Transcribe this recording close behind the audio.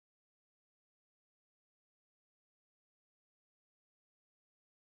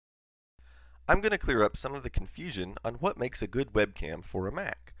I'm going to clear up some of the confusion on what makes a good webcam for a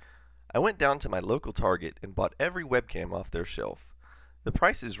Mac. I went down to my local Target and bought every webcam off their shelf. The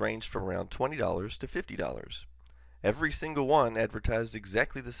prices ranged from around $20 to $50. Every single one advertised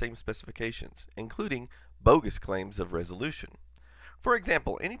exactly the same specifications, including bogus claims of resolution. For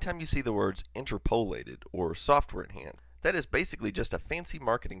example, anytime you see the words interpolated or software enhanced, that is basically just a fancy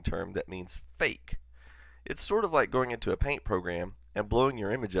marketing term that means fake. It's sort of like going into a paint program and blowing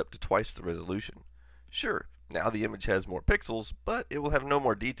your image up to twice the resolution. Sure, now the image has more pixels, but it will have no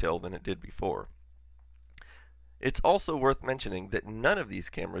more detail than it did before. It's also worth mentioning that none of these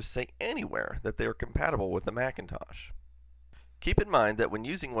cameras say anywhere that they are compatible with a Macintosh. Keep in mind that when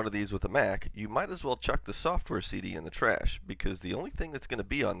using one of these with a Mac, you might as well chuck the software CD in the trash, because the only thing that's going to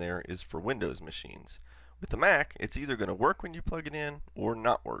be on there is for Windows machines. With the Mac, it's either going to work when you plug it in or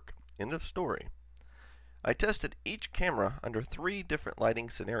not work. End of story. I tested each camera under 3 different lighting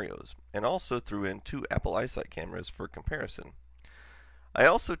scenarios, and also threw in 2 Apple iSight cameras for comparison. I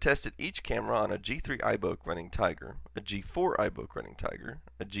also tested each camera on a G3 iBook running Tiger, a G4 iBook running Tiger,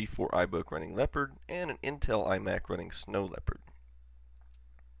 a G4 iBook running Leopard, and an Intel iMac running Snow Leopard.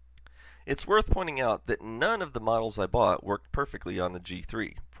 It's worth pointing out that none of the models I bought worked perfectly on the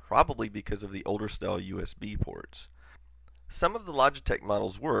G3, probably because of the older style USB ports. Some of the Logitech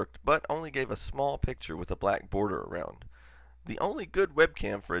models worked, but only gave a small picture with a black border around. The only good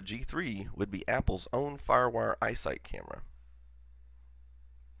webcam for a G3 would be Apple's own FireWire iSight camera.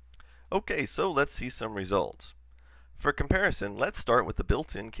 Okay, so let's see some results. For comparison, let's start with the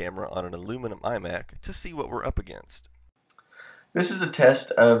built-in camera on an aluminum iMac to see what we're up against. This is a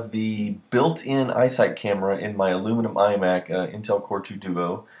test of the built-in iSight camera in my aluminum iMac Intel Core 2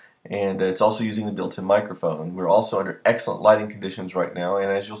 Duo, and it's also using the built-in microphone. We're also under excellent lighting conditions right now,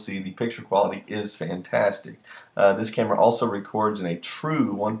 and as you'll see, the picture quality is fantastic. This camera also records in a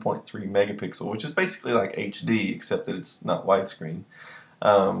true 1.3 megapixel, which is basically like HD, except that it's not widescreen.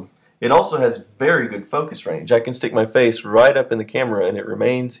 It also has very good focus range. I can stick my face right up in the camera and it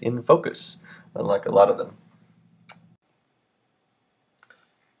remains in focus, unlike a lot of them.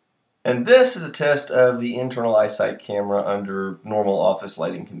 And this is a test of the internal iSight camera under normal office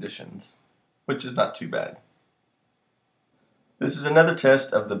lighting conditions, which is not too bad. This is another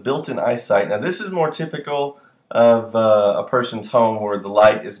test of the built-in iSight. Now this is more typical of a person's home where the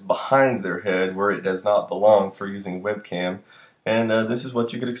light is behind their head, where it does not belong for using webcam. And this is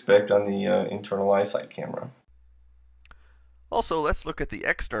what you could expect on the internal iSight camera. Also, let's look at the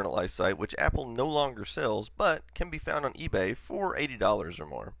external iSight, which Apple no longer sells, but can be found on eBay for $80 or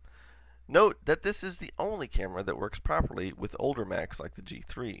more. Note that this is the only camera that works properly with older Macs like the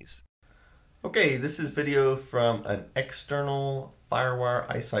G3s. Okay, this is video from an external FireWire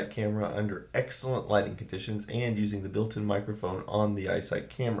iSight camera under excellent lighting conditions and using the built-in microphone on the iSight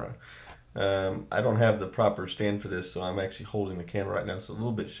camera. I don't have the proper stand for this, so I'm actually holding the camera right now, so a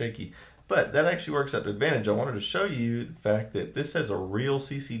little bit shaky. But that actually works out to advantage. I wanted to show you the fact that this has a real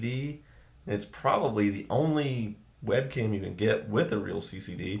CCD, and it's probably the only webcam you can get with a real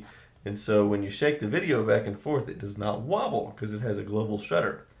CCD. And so when you shake the video back and forth, it does not wobble because it has a global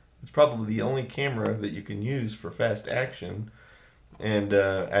shutter. It's probably the only camera that you can use for fast action and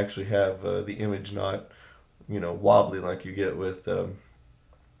actually have the image not, wobbly like you get with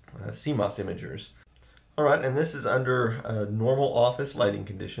CMOS imagers. Alright, and this is under normal office lighting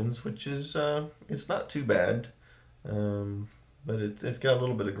conditions, which is, it's not too bad, but it's got a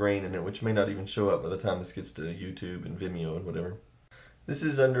little bit of grain in it, which may not even show up by the time this gets to YouTube and Vimeo and whatever. This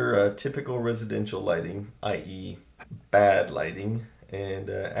is under typical residential lighting, i.e. bad lighting, and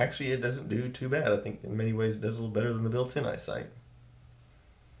actually it doesn't do too bad. I think in many ways it does a little better than the built-in iSight.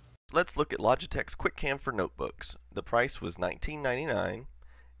 Let's look at Logitech's Quickcam for notebooks. The price was $19.99,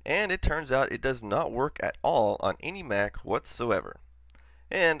 and it turns out it does not work at all on any Mac whatsoever.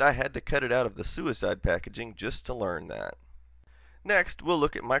 And I had to cut it out of the suicide packaging just to learn that. Next, we'll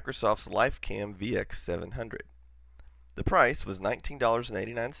look at Microsoft's LifeCam VX700. The price was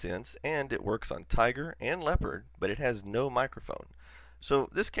 $19.89, and it works on Tiger and Leopard, but it has no microphone. So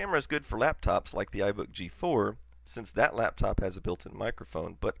this camera is good for laptops like the iBook G4, since that laptop has a built-in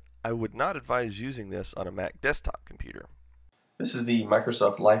microphone, but I would not advise using this on a Mac desktop computer. This is the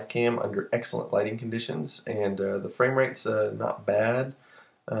Microsoft LifeCam under excellent lighting conditions, and the frame rate's not bad,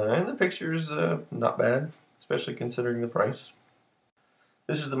 and the picture's not bad, especially considering the price.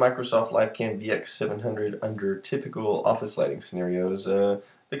 This is the Microsoft LifeCam VX700 under typical office lighting scenarios.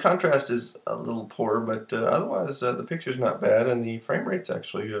 The contrast is a little poor, but otherwise the picture's not bad, and the frame rate's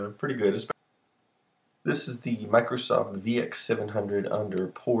actually pretty good. This is the Microsoft VX700 under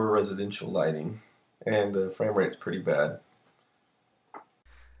poor residential lighting, and the frame rate's pretty bad.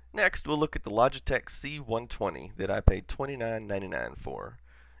 Next, we'll look at the Logitech C120 that I paid $29.99 for.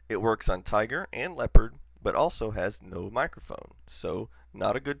 It works on Tiger and Leopard, but also has no microphone, so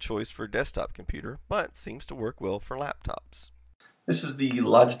not a good choice for a desktop computer, but seems to work well for laptops. This is the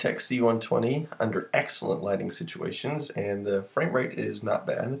Logitech C120 under excellent lighting situations, and the frame rate is not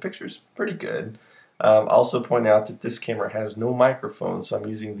bad, and the picture's pretty good. Also point out that this camera has no microphone, so I'm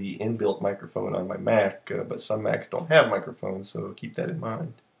using the inbuilt microphone on my Mac, but some Macs don't have microphones, so keep that in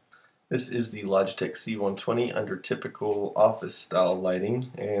mind. This is the Logitech C120 under typical office style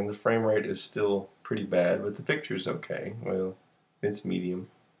lighting, and the frame rate is still pretty bad, but the picture's okay. Well, it's medium.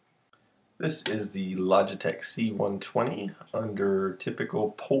 This is the Logitech C120 under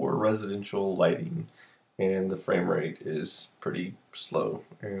typical poor residential lighting, and the frame rate is pretty slow,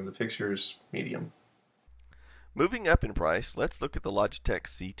 and the picture's medium. Moving up in price, let's look at the Logitech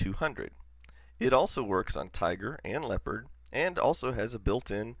C200. It also works on Tiger and Leopard, and also has a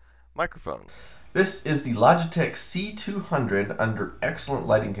built-in microphone. This is the Logitech C200 under excellent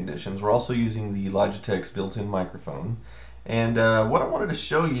lighting conditions. We're also using the Logitech's built-in microphone. And what I wanted to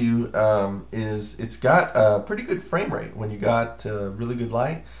show you is it's got a pretty good frame rate when you got really good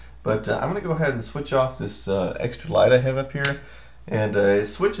light. But I'm going to go ahead and switch off this extra light I have up here. And it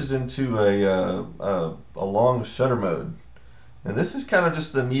switches into a long shutter mode. And this is kind of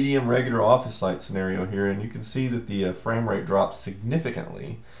just the medium regular office light scenario here. And you can see that the frame rate drops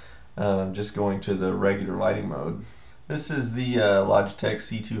significantly just going to the regular lighting mode. This is the Logitech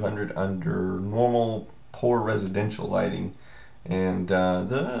C200 under normal poor residential lighting, and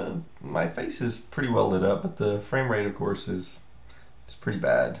my face is pretty well lit up, but the frame rate, of course, is pretty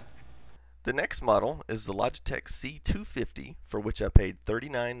bad. The next model is the Logitech C250, for which I paid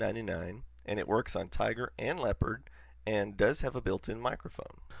 $39.99, and it works on Tiger and Leopard, and does have a built-in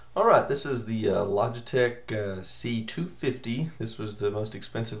microphone. Alright, this is the Logitech C250. This was the most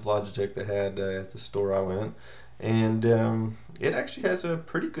expensive Logitech they had at the store I went. And it actually has a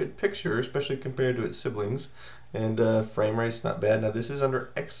pretty good picture, especially compared to its siblings. And frame rate's not bad. Now this is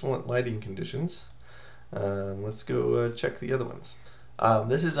under excellent lighting conditions. Let's go check the other ones.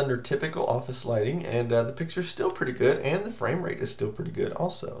 This is under typical office lighting, and the picture's still pretty good, and the frame rate is still pretty good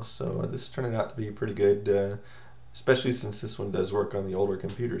also. So this is turning out to be pretty good, especially since this one does work on the older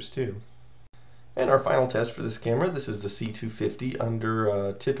computers too. And our final test for this camera, this is the C250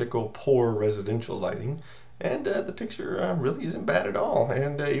 under typical poor residential lighting. And the picture really isn't bad at all,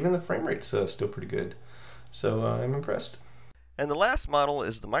 and even the frame rate's still pretty good. So I'm impressed. And the last model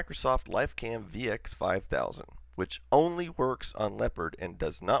is the Microsoft LifeCam VX5000, which only works on Leopard and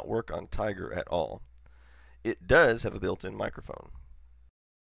does not work on Tiger at all. It does have a built-in microphone.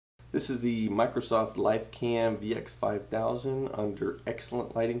 This is the Microsoft LifeCam VX5000 under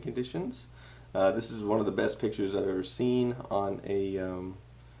excellent lighting conditions. This is one of the best pictures I've ever seen on a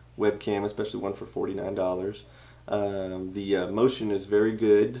webcam, especially one for $49. The motion is very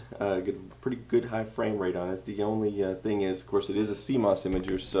good, pretty good high frame rate on it. The only thing is, of course, it is a CMOS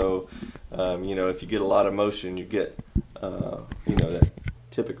imager, so you know, if you get a lot of motion, you get you know, that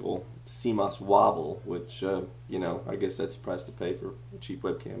typical CMOS wobble, which you know, I guess that's the price to pay for a cheap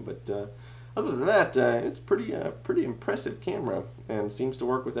webcam. But other than that, it's pretty impressive camera, and seems to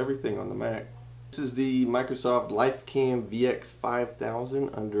work with everything on the Mac. This is the Microsoft LifeCam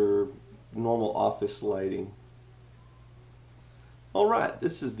VX5000 under normal office lighting. Alright,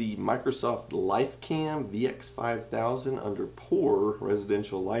 this is the Microsoft LifeCam VX5000 under poor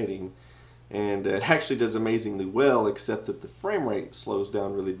residential lighting. And it actually does amazingly well, except that the frame rate slows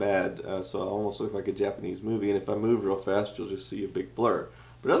down really bad, so I almost look like a Japanese movie, and if I move real fast you'll just see a big blur.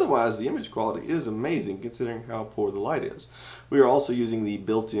 But otherwise the image quality is amazing considering how poor the light is. We are also using the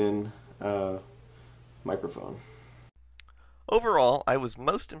built-in microphone. Overall, I was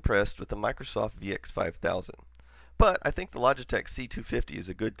most impressed with the Microsoft VX5000, but I think the Logitech C250 is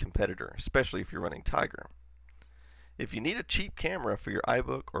a good competitor, especially if you're running Tiger. If you need a cheap camera for your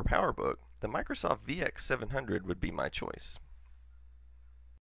iBook or PowerBook, the Microsoft VX700 would be my choice.